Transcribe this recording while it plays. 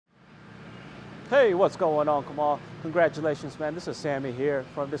Hey, what's going on, Kamal? Congratulations, man. This is Sammy here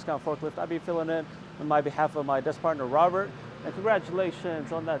from Discount Forklift. I'll be filling in on my behalf of my desk partner, Robert. And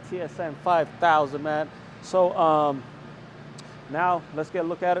congratulations on that TCM 5000, man. So now let's get a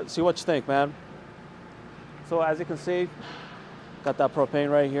look at it, see what you think, man. So as you can see, got that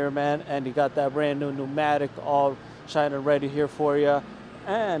propane right here, man. And you got that brand new pneumatic all shining ready here for you.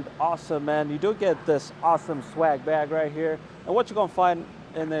 And awesome, man. You do get this awesome swag bag right here. And what you're going to find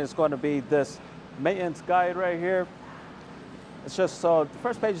in there is going to be this maintenance guide right here. It's just so the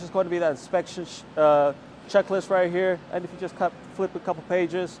first page is going to be that inspection checklist right here, and if you just flip a couple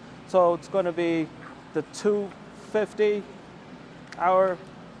pages, so it's going to be the 250 hour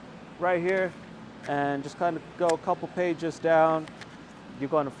right here, and just kind of go a couple pages down, you're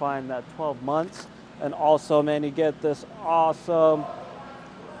going to find that 12 months. And also, man, you get this awesome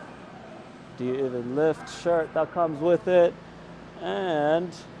Do You Even Lift shirt that comes with it,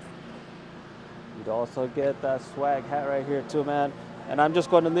 and you'd also get that swag hat right here too, man. And I'm just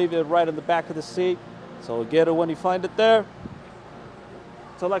going to leave it right in the back of the seat, so get it when you find it there.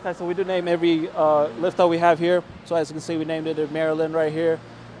 So like I said, we do name every lift that we have here. So as you can see, we named it in Maryland right here.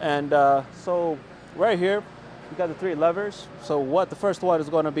 And so right here, we got the 3 levers. So what the first one is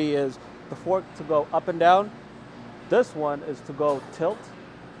going to be is the fork to go up and down. This one is to go tilt.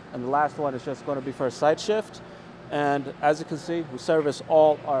 And the last one is just going to be for a side shift. And as you can see, we service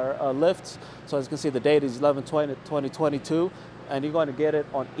all our lifts. So as you can see, the date is 11/20/2022, and you're going to get it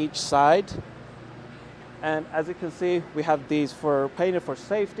on each side. And as you can see, we have these painted for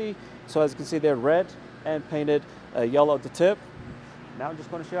safety. So as you can see, they're red and painted yellow at the tip. Now I'm just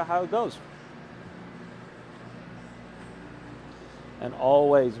going to show you how it goes. And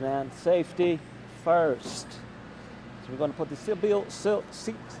always, man, safety first. So we're going to put the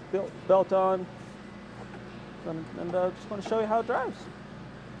seat belt on. And just want to show you how it drives.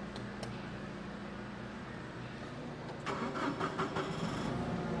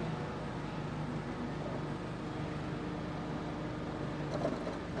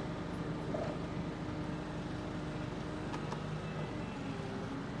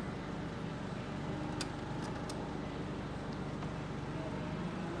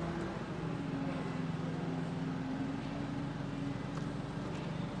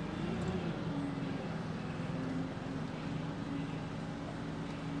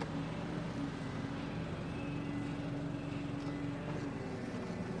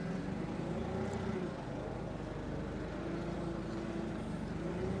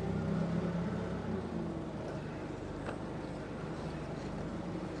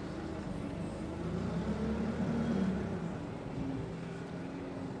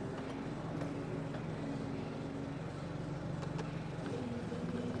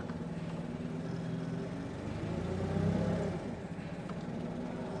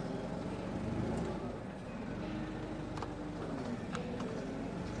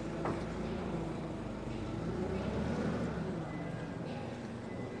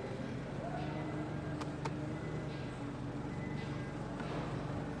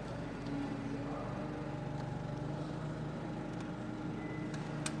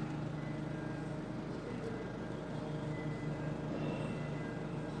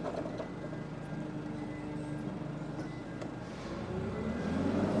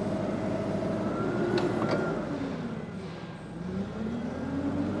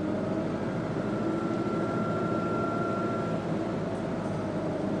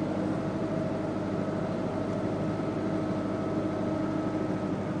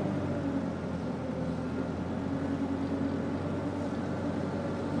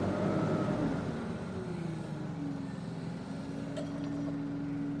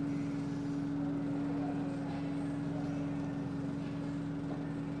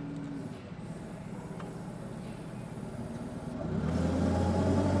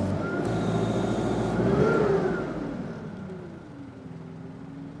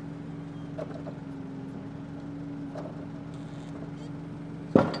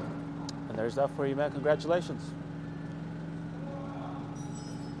 And there's that for you, man. Congratulations.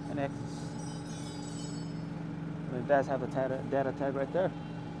 And it does have a data tag right there.